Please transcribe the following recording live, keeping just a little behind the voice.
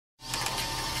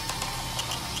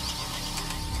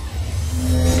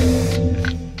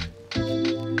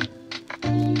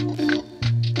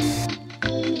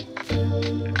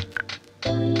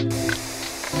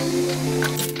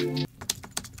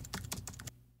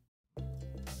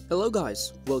Hello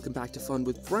guys, welcome back to Fun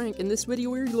with Frank. In this video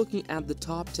we're looking at the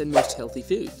top 10 most healthy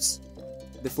foods.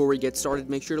 Before we get started,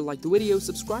 make sure to like the video,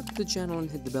 subscribe to the channel and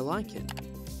hit the bell icon.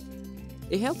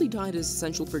 A healthy diet is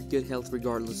essential for good health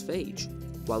regardless of age.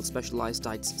 While specialized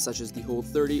diets such as the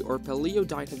Whole30 or Paleo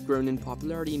diet have grown in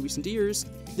popularity in recent years,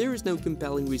 there is no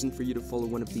compelling reason for you to follow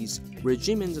one of these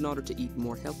regimens in order to eat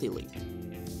more healthily.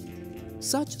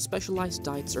 Such specialized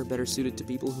diets are better suited to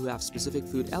people who have specific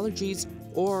food allergies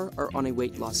or are on a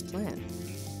weight loss plan.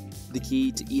 The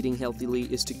key to eating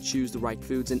healthily is to choose the right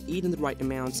foods and eat in the right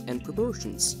amounts and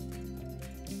proportions.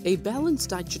 A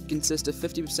balanced diet should consist of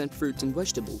 50% fruits and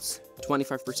vegetables,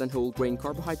 25% whole grain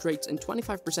carbohydrates, and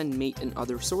 25% meat and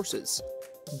other sources.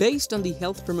 Based on the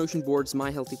Health Promotion Board's My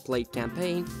Healthy Plate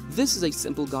campaign, this is a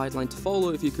simple guideline to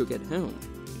follow if you cook at home.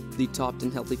 The top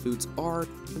 10 healthy foods are: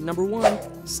 number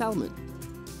 1, salmon.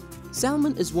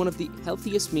 Salmon is one of the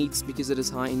healthiest meats because it is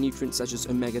high in nutrients such as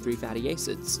omega-3 fatty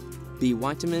acids, B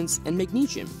vitamins, and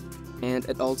magnesium, and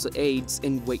it also aids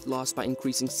in weight loss by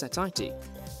increasing satiety.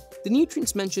 The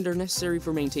nutrients mentioned are necessary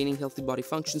for maintaining healthy body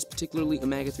functions, particularly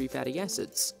omega-3 fatty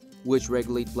acids, which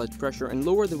regulate blood pressure and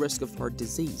lower the risk of heart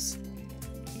disease.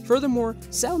 Furthermore,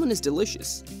 salmon is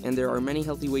delicious, and there are many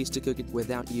healthy ways to cook it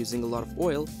without using a lot of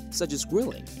oil, such as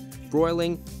grilling,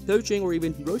 broiling, poaching, or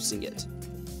even roasting it.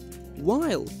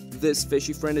 While this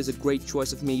fishy friend is a great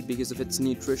choice of meat because of its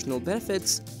nutritional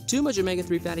benefits, too much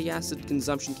omega-3 fatty acid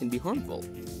consumption can be harmful,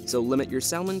 so limit your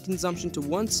salmon consumption to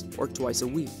once or twice a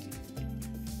week.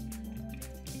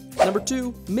 Number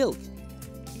 2, milk.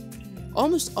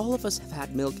 Almost all of us have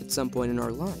had milk at some point in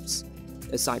our lives.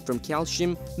 Aside from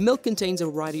calcium, milk contains a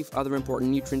variety of other important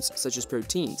nutrients such as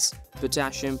proteins,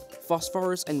 potassium,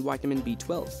 phosphorus, and vitamin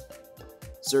B12.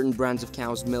 Certain brands of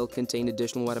cow's milk contain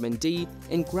additional vitamin D,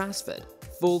 and grass-fed,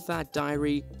 full-fat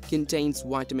dairy contains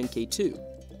vitamin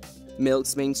K2.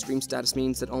 Milk's mainstream status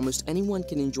means that almost anyone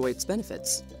can enjoy its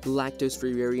benefits.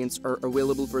 Lactose-free variants are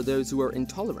available for those who are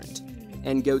intolerant,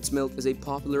 and goat's milk is a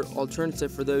popular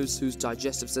alternative for those whose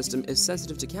digestive system is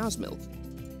sensitive to cow's milk.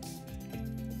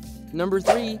 Number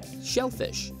 3,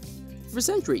 shellfish. For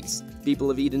centuries, people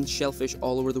have eaten shellfish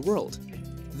all over the world.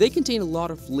 They contain a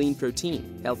lot of lean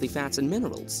protein, healthy fats, and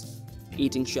minerals.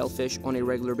 Eating shellfish on a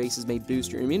regular basis may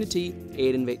boost your immunity,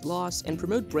 aid in weight loss, and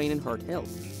promote brain and heart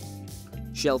health.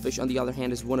 Shellfish, on the other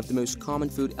hand, is one of the most common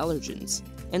food allergens,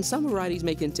 and some varieties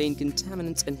may contain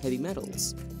contaminants and heavy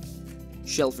metals.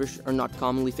 Shellfish are not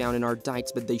commonly found in our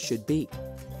diets, but they should be.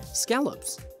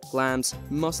 Scallops, clams,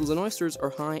 mussels, and oysters are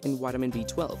high in vitamin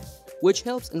B12, which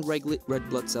helps in regulate red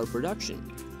blood cell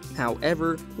production.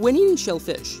 However, when eating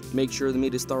shellfish, make sure the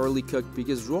meat is thoroughly cooked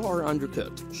because raw or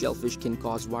undercooked shellfish can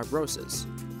cause fibrosis.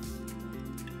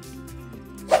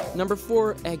 Number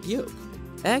 4, egg yolk.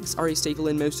 Eggs are a staple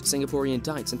in most Singaporean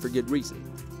diets, and for good reason.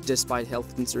 Despite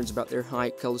health concerns about their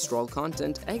high cholesterol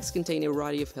content, eggs contain a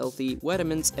variety of healthy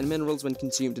vitamins and minerals when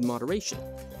consumed in moderation.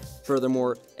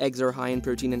 Furthermore, eggs are high in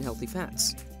protein and healthy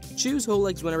fats. Choose whole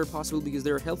eggs whenever possible because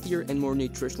they are healthier and more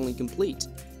nutritionally complete.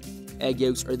 Egg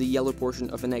yolks are the yellow portion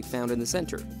of an egg found in the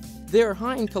center. They are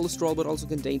high in cholesterol but also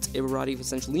contains a variety of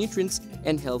essential nutrients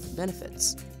and health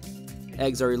benefits.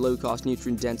 Eggs are a low-cost,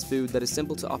 nutrient-dense food that is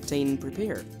simple to obtain and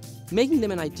prepare, making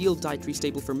them an ideal dietary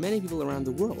staple for many people around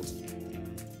the world.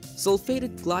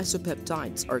 Sulfated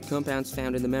glycopeptides are compounds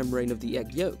found in the membrane of the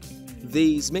egg yolk.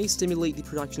 These may stimulate the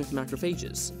production of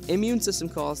macrophages, immune system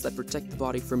calls that protect the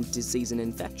body from disease and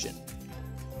infection.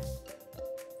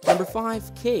 Number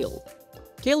 5, kale.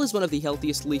 Kale is one of the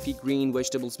healthiest leafy green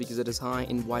vegetables because it is high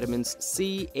in vitamins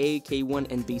C, A,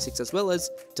 K1, and B6 as well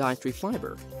as dietary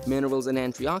fiber, minerals, and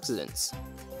antioxidants.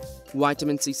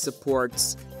 Vitamin C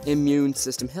supports immune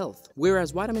system health, whereas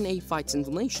vitamin A fights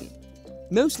inflammation.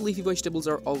 Most leafy vegetables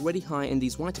are already high in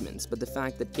these vitamins, but the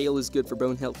fact that kale is good for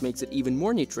bone health makes it even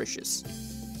more nutritious.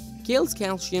 Kale's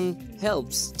calcium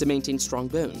helps to maintain strong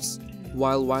bones,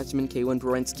 while vitamin K1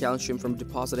 prevents calcium from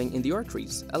depositing in the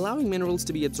arteries, allowing minerals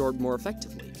to be absorbed more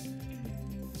effectively.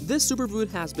 This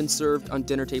superfood has been served on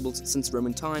dinner tables since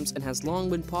Roman times and has long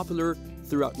been popular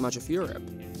throughout much of Europe.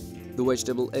 The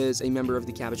vegetable is a member of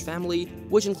the cabbage family,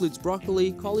 which includes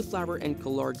broccoli, cauliflower, and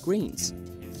collard greens.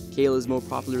 Kale is more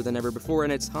popular than ever before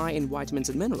and it's high in vitamins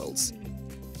and minerals.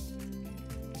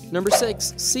 Number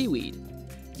 6, seaweed.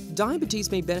 Diabetes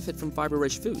may benefit from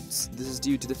fiber-rich foods. This is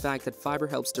due to the fact that fiber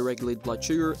helps to regulate blood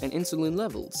sugar and insulin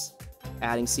levels.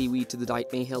 Adding seaweed to the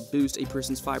diet may help boost a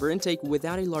person's fiber intake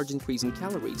without a large increase in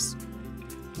calories.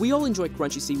 We all enjoy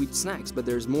crunchy seaweed snacks, but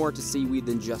there's more to seaweed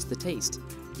than just the taste.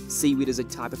 Seaweed is a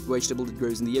type of vegetable that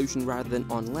grows in the ocean rather than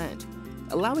on land,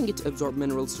 allowing it to absorb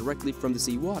minerals directly from the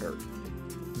seawater.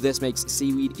 This makes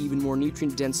seaweed even more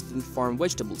nutrient-dense than farm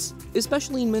vegetables,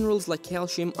 especially in minerals like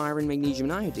calcium, iron, magnesium,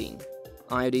 and iodine.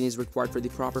 Iodine is required for the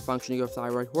proper functioning of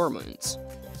thyroid hormones,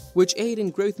 which aid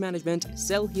in growth management,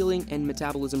 cell healing, and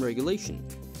metabolism regulation.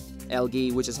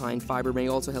 Algae, which is high in fiber, may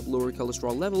also help lower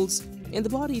cholesterol levels. In the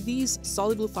body, these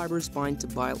soluble fibers bind to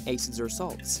bile acids or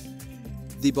salts.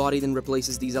 The body then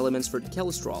replaces these elements for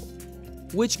cholesterol,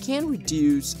 which can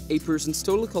reduce a person's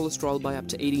total cholesterol by up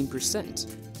to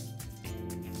 18%.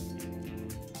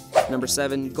 Number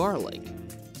 7. Garlic.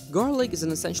 Garlic is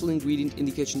an essential ingredient in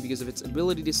the kitchen because of its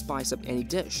ability to spice up any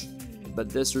dish. But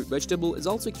this root vegetable is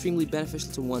also extremely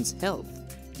beneficial to one's health.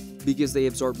 Because they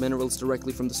absorb minerals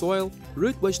directly from the soil,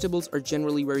 root vegetables are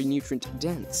generally very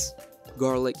nutrient-dense.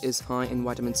 Garlic is high in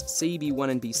vitamins C, B1,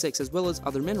 and B6, as well as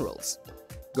other minerals.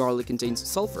 Garlic contains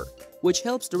sulfur, which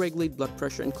helps to regulate blood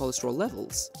pressure and cholesterol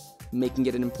levels, making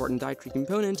it an important dietary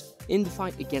component in the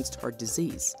fight against heart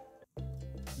disease.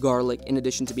 Garlic, in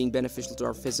addition to being beneficial to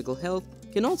our physical health,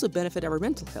 can also benefit our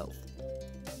mental health.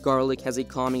 Garlic has a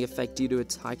calming effect due to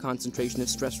its high concentration of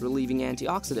stress-relieving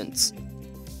antioxidants.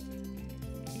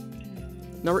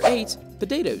 Number 8.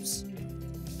 Potatoes.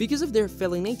 Because of their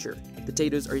filling nature,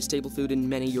 potatoes are a staple food in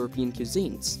many European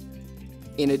cuisines.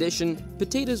 In addition,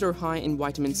 potatoes are high in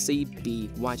vitamin C, B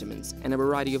vitamins, and a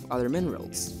variety of other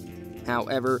minerals.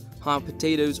 However, how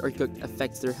potatoes are cooked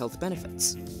affects their health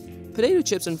benefits. Potato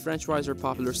chips and french fries are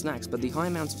popular snacks, but the high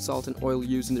amounts of salt and oil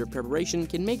used in their preparation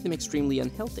can make them extremely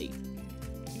unhealthy.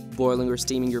 Boiling or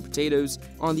steaming your potatoes,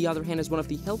 on the other hand, is one of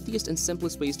the healthiest and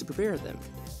simplest ways to prepare them.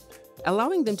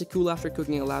 Allowing them to cool after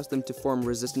cooking allows them to form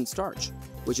resistant starch,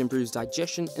 which improves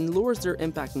digestion and lowers their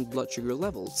impact on blood sugar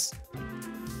levels.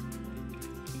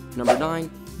 Number 9.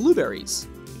 Blueberries.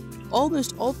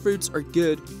 Almost all fruits are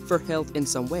good for health in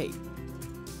some way,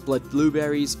 but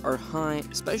blueberries are high,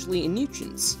 especially in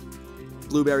nutrients.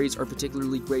 Blueberries are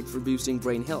particularly great for boosting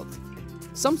brain health.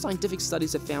 Some scientific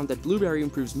studies have found that blueberry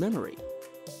improves memory.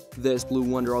 This blue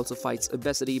wonder also fights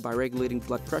obesity by regulating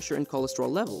blood pressure and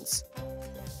cholesterol levels.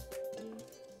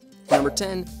 Number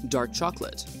 10. Dark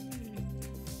chocolate.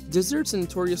 Desserts are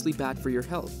notoriously bad for your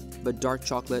health, but dark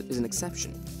chocolate is an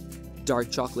exception.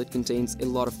 Dark chocolate contains a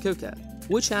lot of cocoa,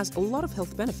 which has a lot of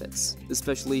health benefits,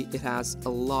 especially it has a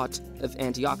lot of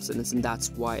antioxidants, and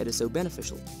that's why it is so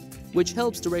beneficial, which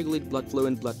helps to regulate blood flow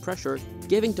and blood pressure,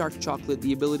 giving dark chocolate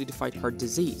the ability to fight heart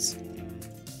disease.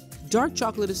 Dark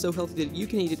chocolate is so healthy that you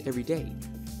can eat it every day.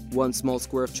 One small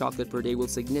square of chocolate per day will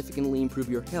significantly improve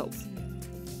your health.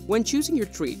 When choosing your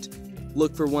treat,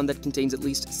 look for one that contains at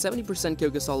least 70%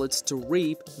 cocoa solids to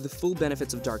reap the full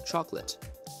benefits of dark chocolate.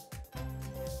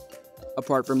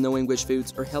 Apart from knowing which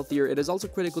foods are healthier, it is also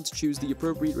critical to choose the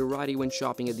appropriate variety when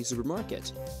shopping at the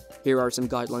supermarket. Here are some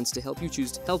guidelines to help you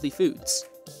choose healthy foods.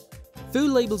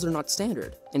 Food labels are not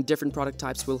standard, and different product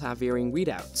types will have varying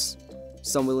readouts.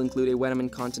 Some will include a vitamin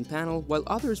content panel, while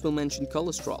others will mention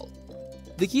cholesterol.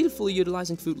 The key to fully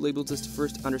utilizing food labels is to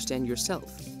first understand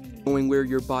yourself. Knowing where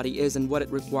your body is and what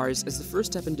it requires is the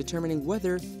first step in determining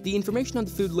whether the information on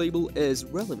the food label is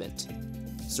relevant.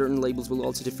 Certain labels will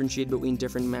also differentiate between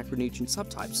different macronutrient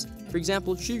subtypes, for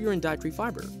example, sugar and dietary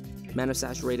fiber,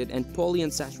 monounsaturated and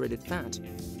polyunsaturated fat,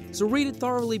 so read it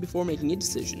thoroughly before making a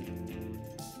decision.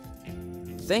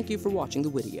 Thank you for watching the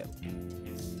video.